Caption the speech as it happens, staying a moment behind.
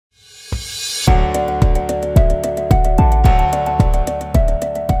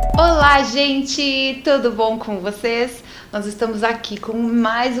Olá, gente! Tudo bom com vocês? Nós estamos aqui com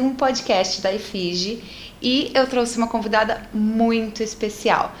mais um podcast da IFIGE e eu trouxe uma convidada muito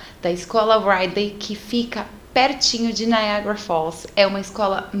especial da escola Ridley, que fica pertinho de Niagara Falls. É uma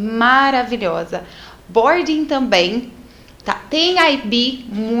escola maravilhosa, boarding também, tá? Tem IB,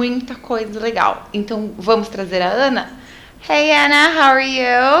 muita coisa legal. Então vamos trazer a Ana? Hey Anna, how are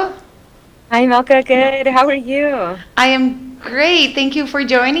you? Hi, Melka. Good. How are you? I am great. Thank you for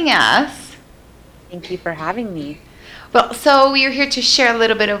joining us. Thank you for having me. Well, so we're here to share a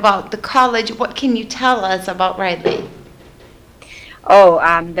little bit about the college. What can you tell us about Ridley?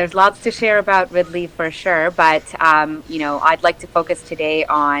 There's lots to share about Ridley for sure, but I'd like to focus today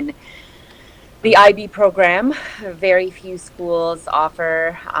on the IB program. Very few schools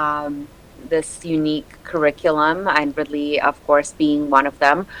offer this unique curriculum, and Ridley, of course, being one of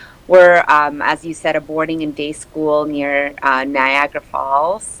them. We're, as you said, a boarding and day school near Niagara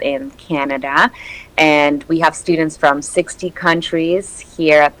Falls in Canada. And we have students from 60 countries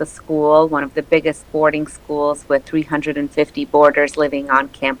here at the school, one of the biggest boarding schools with 350 boarders living on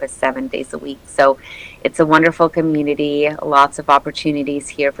campus 7 days a week. So it's a wonderful community, lots of opportunities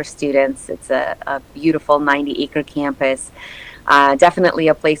here for students. It's a beautiful 90-acre campus. Definitely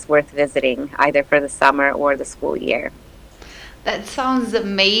a place worth visiting, either for the summer or the school year. That sounds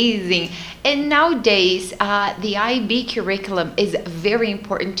amazing. And nowadays, the IB curriculum is very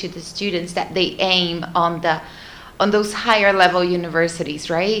important to the students that they aim on those higher level universities,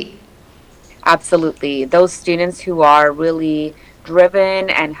 right? Absolutely. Those students who are really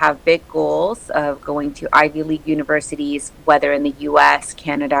driven and have big goals of going to Ivy League universities, whether in the US,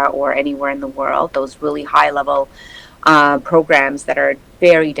 Canada, or anywhere in the world, those really high level programs that are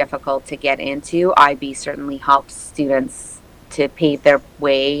very difficult to get into, IB certainly helps students to pave their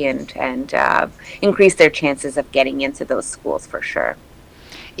way and increase their chances of getting into those schools for sure.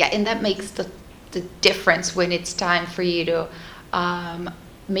 Yeah, and that makes the difference when it's time for you to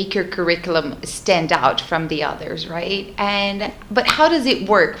make your curriculum stand out from the others, right? But how does it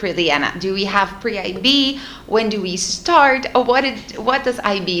work really, Anna? Do we have pre-IB? When do we start? Or what does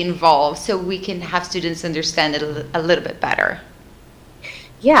IB involve, so we can have students understand it a little bit better?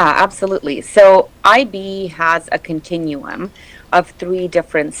 Yeah, absolutely. So IB has a continuum of 3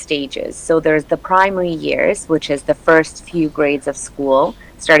 different stages. So there's the primary years, which is the first few grades of school,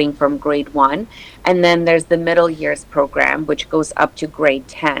 starting from grade 1. And then there's the middle years program, which goes up to grade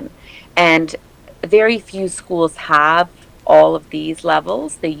 10. And very few schools have all of these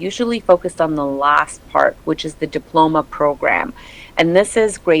levels. They usually focus on the last part, which is the diploma program. And this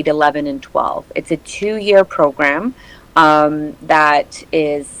is grade 11 and 12. It's a 2-year program that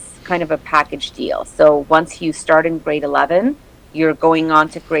is kind of a package deal. So once you start in grade 11, you're going on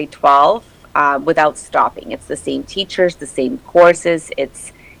to grade 12 without stopping. It's the same teachers, the same courses.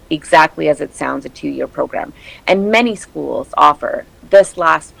 It's exactly as it sounds, a 2-year program. And many schools offer this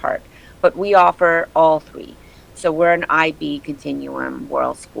last part, but we offer all 3. So we're an IB Continuum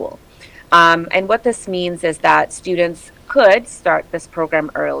World School. And what this means is that students could start this program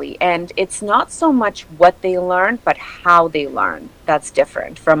early, and it's not so much what they learn, but how they learn that's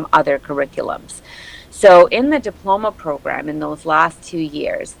different from other curriculums. So in the diploma program, in those last 2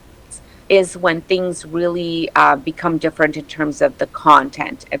 years, is when things really become different in terms of the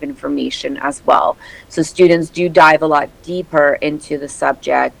content of information as well. So students do dive a lot deeper into the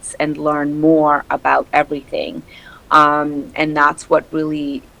subjects and learn more about everything. And that's what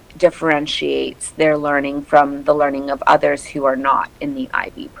really differentiates their learning from the learning of others who are not in the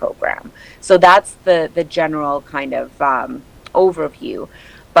IB program. So that's the general kind of overview.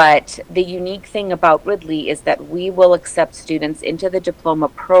 But the unique thing about Ridley is that we will accept students into the diploma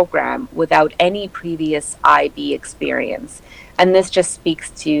program without any previous IB experience. And this just speaks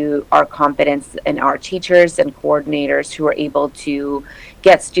to our confidence in our teachers and coordinators who are able to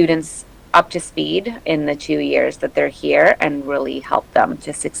get students up to speed in the 2 years that they're here and really help them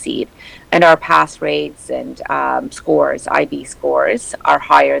to succeed. And our pass rates and scores, IB scores, are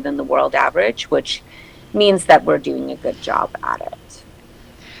higher than the world average, which means that we're doing a good job at it.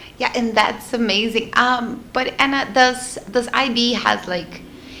 Yeah, and that's amazing. But Anna, does IB has like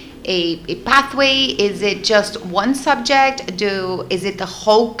a pathway? Is it just one subject? Is it the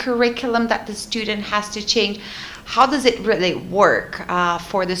whole curriculum that the student has to change? How does it really work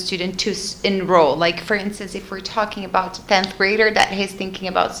for the student to enroll? Like, for instance, if we're talking about a 10th grader that is thinking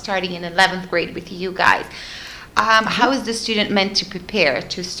about starting in 11th grade with you guys, how is the student meant to prepare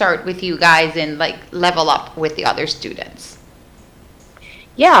to start with you guys and like level up with the other students?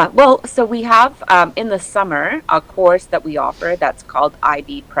 Yeah, well, so we have in the summer a course that we offer that's called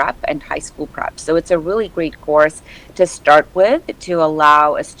IB Prep and High School Prep. So it's a really great course to start with to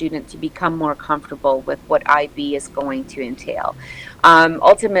allow a student to become more comfortable with what IB is going to entail.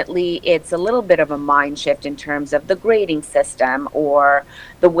 Ultimately, it's a little bit of a mind shift in terms of the grading system or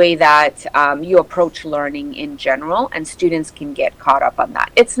the way that you approach learning in general, and students can get caught up on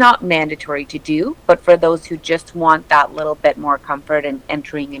that. It's not mandatory to do, but for those who just want that little bit more comfort in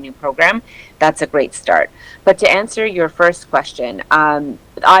entering a new program, that's a great start. But to answer your first question,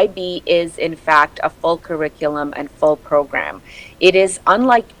 IB is in fact a full curriculum and full program. It is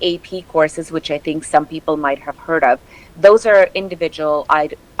unlike AP courses, which I think some people might have heard of. Those are individual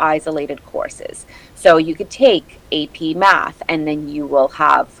isolated courses. So you could take AP math and then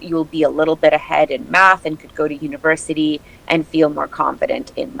you'll be a little bit ahead in math and could go to university and feel more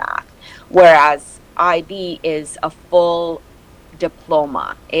confident in math. Whereas IB is a full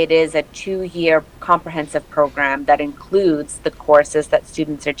diploma. It is a 2-year comprehensive program that includes the courses that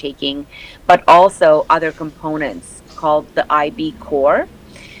students are taking, but also other components called the IB core.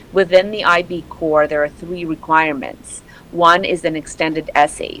 Within the IB core, there are 3 requirements. One is an extended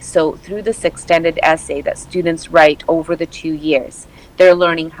essay. So through this extended essay that students write over the 2 years, they're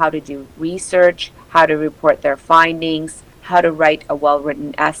learning how to do research, how to report their findings, how to write a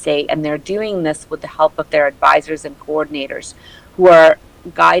well-written essay, and they're doing this with the help of their advisors and coordinators who are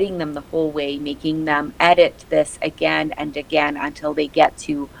guiding them the whole way, making them edit this again and again until they get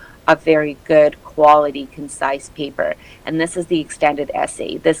to a very good quality, concise paper. And this is the extended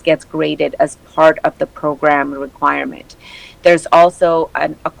essay. This gets graded as part of the program requirement. There's also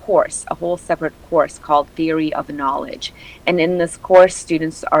a course, a whole separate course called Theory of Knowledge. And in this course,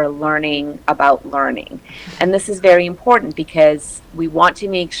 students are learning about learning. And this is very important because we want to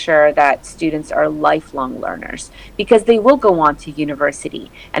make sure that students are lifelong learners, because they will go on to university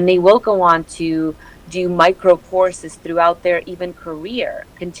and they will go on to do micro courses throughout their even career,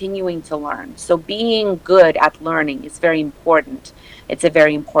 continuing to learn. So being good at learning is very important. It's a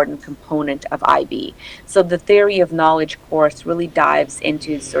very important component of IB. So the Theory of Knowledge course really dives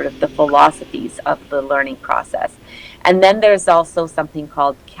into sort of the philosophies of the learning process. And then there's also something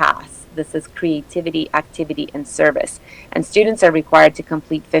called CAS. This is Creativity, Activity, and Service. And students are required to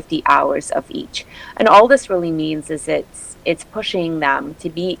complete 50 hours of each. And all this really means is it's pushing them to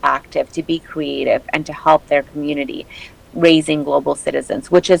be active, to be creative, and to help their community, raising global citizens,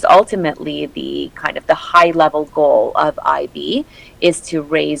 which is ultimately the kind of the high level goal of IB, is to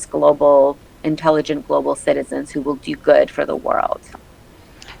raise intelligent global citizens who will do good for the world.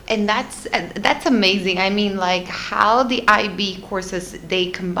 And that's amazing. I mean, like how the IB courses, they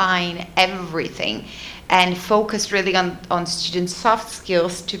combine everything and focus really on students' soft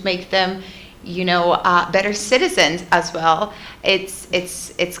skills to make them, better citizens as well.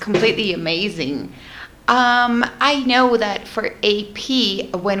 It's completely amazing. I know that for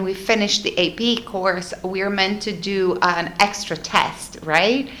AP, when we finish the AP course, we're meant to do an extra test,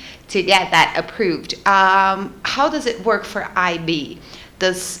 right, to get that approved. How does it work for IB?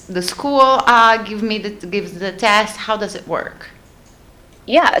 Does the school gives the test? How does it work?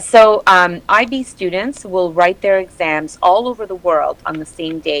 Yeah, so IB students will write their exams all over the world on the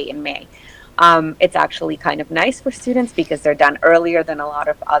same day in May. It's actually kind of nice for students because they're done earlier than a lot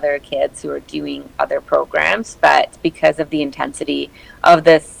of other kids who are doing other programs, but because of the intensity of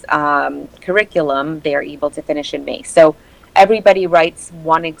this curriculum, they're able to finish in May. So everybody writes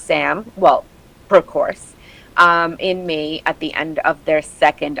one exam, well, per course, in May at the end of their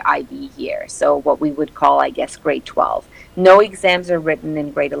second IB year. So what we would call, I guess, grade 12. No exams are written in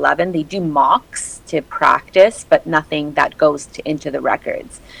grade 11. They do mocks to practice, but nothing that goes into the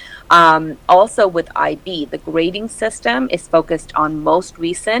records. Also with IB, the grading system is focused on most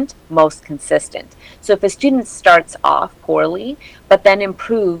recent, most consistent. So if a student starts off poorly, but then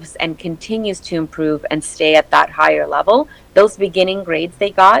improves and continues to improve and stay at that higher level, those beginning grades they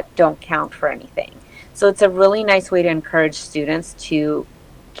got don't count for anything. So it's a really nice way to encourage students to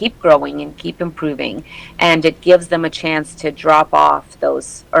keep growing and keep improving, and it gives them a chance to drop off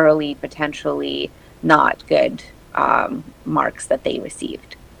those early, potentially not good marks that they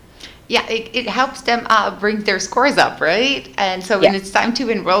received. Yeah, it helps them bring their scores up, right? And so when Yeah. it's time to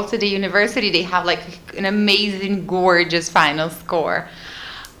enroll to the university, they have like an amazing, gorgeous final score.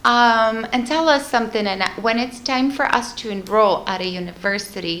 And tell us something, and when it's time for us to enroll at a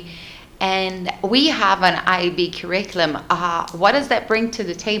university and we have an IB curriculum, what does that bring to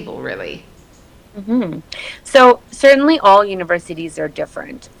the table, really? So certainly all universities are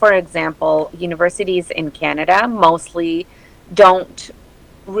different. For example, universities in Canada mostly don't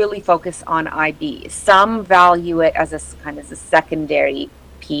really focus on IB. Some value it as a kind of a secondary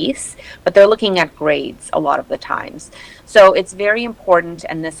piece, but they're looking at grades a lot of the times. So it's very important,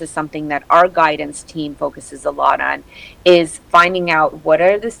 and this is something that our guidance team focuses a lot on, is finding out what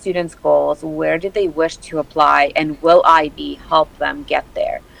are the students' goals, where do they wish to apply, and will IB help them get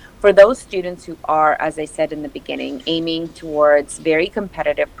there. For those students who are, as I said in the beginning, aiming towards very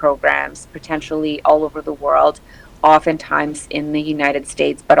competitive programs, potentially all over the world, oftentimes in the United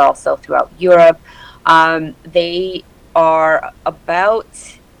States, but also throughout Europe, they are about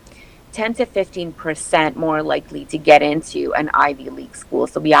 10 to 15% more likely to get into an Ivy League school.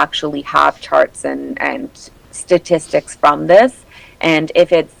 So we actually have charts and statistics from this. And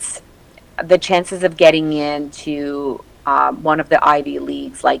if it's the chances of getting into one of the Ivy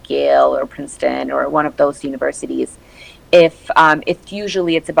Leagues like Yale or Princeton or one of those universities, if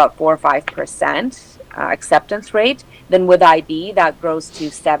usually it's about 4 or 5% acceptance rate, then with IB that grows to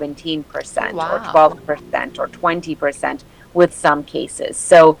 17% Wow. or 12% or 20% with some cases.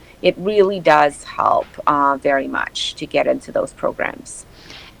 So it really does help very much to get into those programs.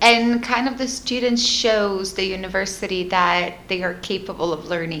 And kind of the students shows the university that they are capable of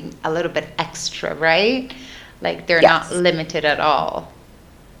learning a little bit extra, right? Like they're not Yes. limited at all.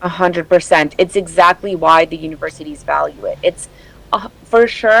 100%. It's exactly why the universities value it. It's for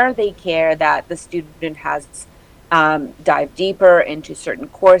sure they care that the student has dived deeper into certain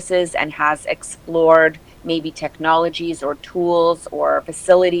courses and has explored maybe technologies or tools or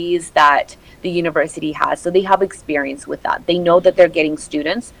facilities that the university has. So they have experience with that. They know that they're getting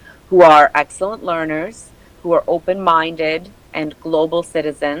students who are excellent learners, who are open-minded and global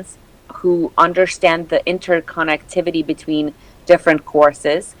citizens, who understand the interconnectivity between different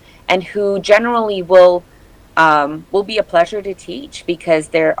courses, and who generally will be a pleasure to teach because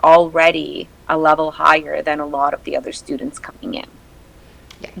they're already a level higher than a lot of the other students coming in.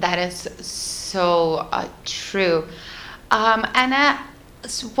 Yeah, that is so true. Anna,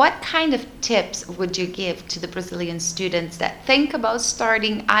 so what kind of tips would you give to the Brazilian students that think about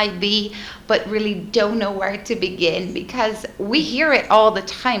starting IB but really don't know where to begin? Because we hear it all the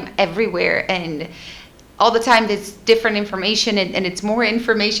time, everywhere, and all the time there's different information, and it's more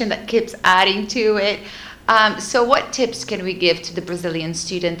information that keeps adding to it. So what tips can we give to the Brazilian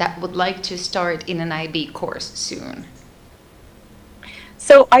student that would like to start in an IB course soon?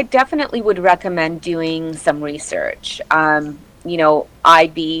 So I definitely would recommend doing some research.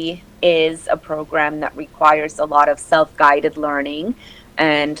 IB is a program that requires a lot of self-guided learning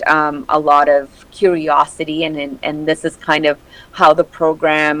and a lot of curiosity, and this is kind of how the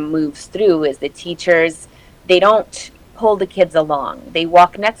program moves through. Is the teachers, they don't pull the kids along, they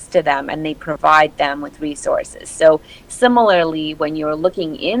walk next to them and they provide them with resources. So similarly, when you're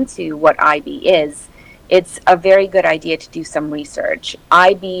looking into what IB is, it's a very good idea to do some research.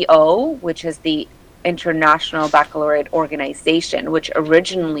 IBO, which is the International Baccalaureate Organization, which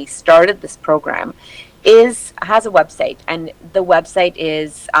originally started this program, has a website, and the website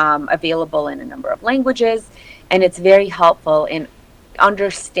is available in a number of languages, and it's very helpful in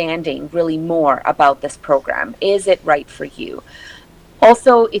understanding really more about this program. Is it right for you?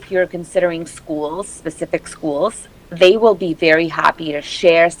 Also, if you're considering schools, specific schools, they will be very happy to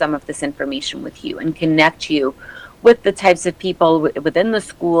share some of this information with you and connect you with the types of people within the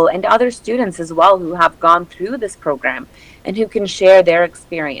school and other students as well who have gone through this program and who can share their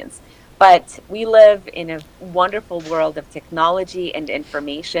experience. But we live in a wonderful world of technology and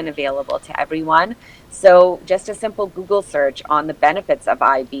information available to everyone. So just a simple Google search on the benefits of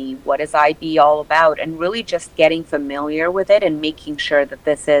IB, what is IB all about, and really just getting familiar with it and making sure that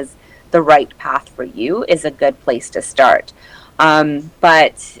this is the right path for you is a good place to start.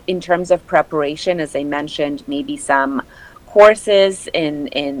 But in terms of preparation, as I mentioned, maybe some courses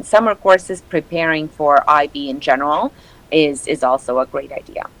in summer courses preparing for IB in general is also a great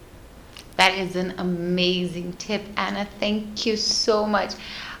idea. That is an amazing tip, Anna. Thank you so much.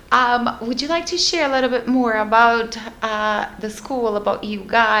 Would you like to share a little bit more about the school, about you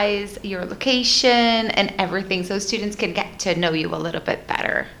guys, your location, and everything, so students can get to know you a little bit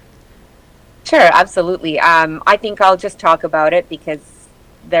better? Sure, absolutely. I think I'll just talk about it because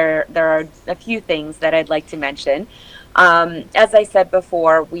there are a few things that I'd like to mention. As I said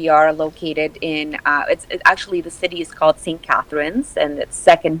before, we are located in, actually the city is called St. Catharines, and its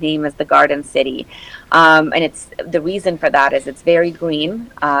second name is the Garden City. And the reason for that is it's very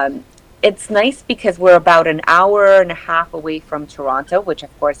green. It's nice because we're about an hour and a half away from Toronto, which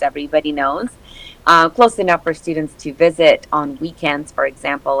of course everybody knows. close enough for students to visit on weekends, for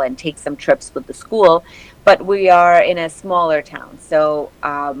example, and take some trips with the school. But we are in a smaller town, so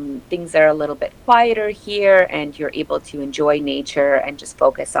things are a little bit quieter here, and you're able to enjoy nature and just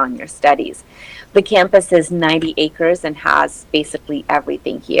focus on your studies. The campus is 90 acres and has basically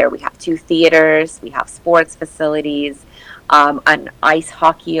everything here. We have 2 theaters, we have sports facilities, an ice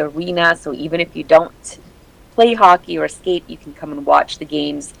hockey arena, so even if you don't play hockey or skate, you can come and watch the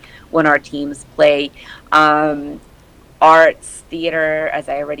games when our teams play. Arts, theater, as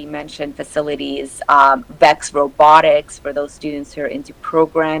I already mentioned, facilities, VEX robotics for those students who are into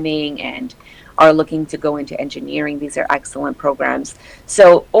programming and are looking to go into engineering. These are excellent programs.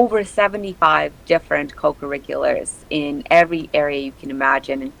 So over 75 different co-curriculars in every area you can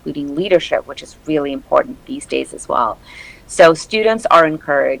imagine, including leadership, which is really important these days as well. So students are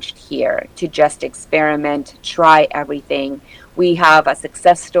encouraged here to just experiment, try everything. We have a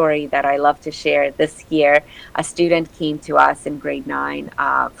success story that I love to share this year. A student came to us in grade 9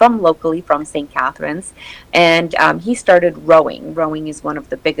 from locally, from St. Catharines, and he started rowing. Rowing is one of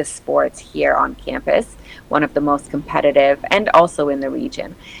the biggest sports here on campus, one of the most competitive, and also in the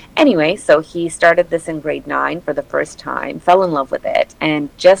region. Anyway, so he started this in grade 9 for the first time, fell in love with it, and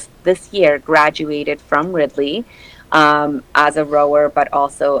just this year graduated from Ridley as a rower, but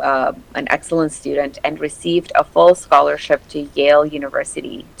also an excellent student, and received a full scholarship to Yale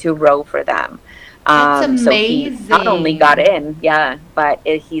University to row for them. That's amazing. So he not only got in, yeah, but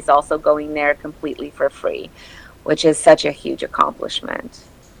he's also going there completely for free, which is such a huge accomplishment.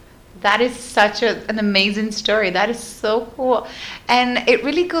 That is such an amazing story. That is so cool. And it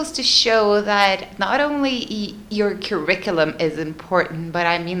really goes to show that not only your curriculum is important, but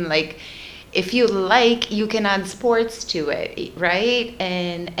I mean, like, if you like, you can add sports to it, right?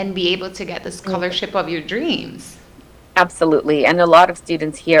 And be able to get the scholarship of your dreams. Absolutely. And a lot of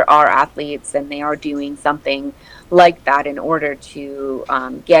students here are athletes, and they are doing something like that in order to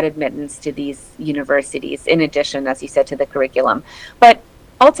get admittance to these universities, in addition, as you said, to the curriculum. But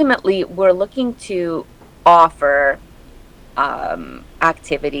ultimately, we're looking to offer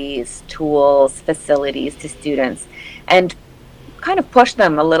activities, tools, facilities to students, and kind of push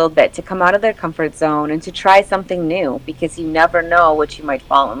them a little bit to come out of their comfort zone and to try something new, because you never know what you might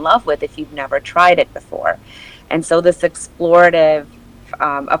fall in love with if you've never tried it before. And so this explorative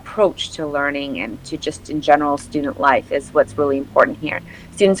approach to learning and to just in general student life is what's really important here.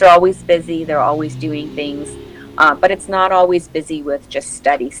 Students are always busy, they're always doing things, but it's not always busy with just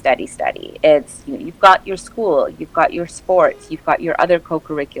study, study, study. It's, you know, you've got your school, you've got your sports, you've got your other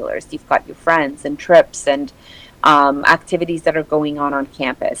co-curriculars, you've got your friends and trips and activities that are going on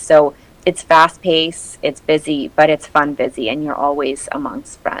campus. So it's fast-paced, it's busy, but it's fun busy, and you're always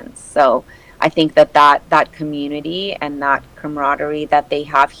amongst friends. So I think that community and that camaraderie that they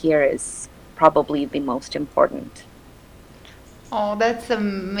have here is probably the most important. Oh, that's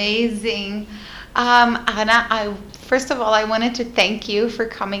amazing. Anna, first of all, I wanted to thank you for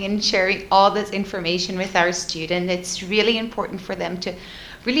coming and sharing all this information with our students. It's really important for them to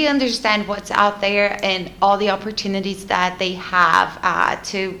really understand what's out there and all the opportunities that they have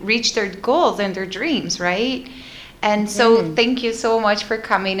to reach their goals and their dreams, right? And so thank you so much for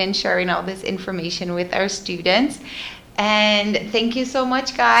coming and sharing all this information with our students. And thank you so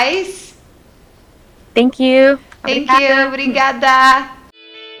much, guys. Thank you. Thank you. Obrigada.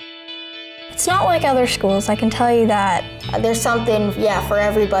 It's not like other schools, I can tell you that. There's something, for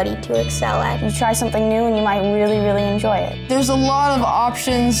everybody to excel at. You try something new and you might really, really enjoy it. There's a lot of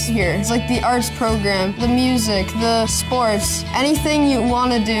options here. It's like the arts program, the music, the sports. Anything you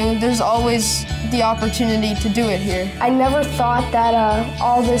want to do, there's always the opportunity to do it here. I never thought that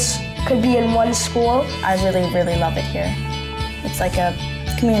all this could be in one school. I really, really love it here. It's like a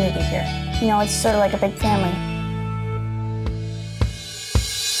community here. You know, it's sort of like a big family.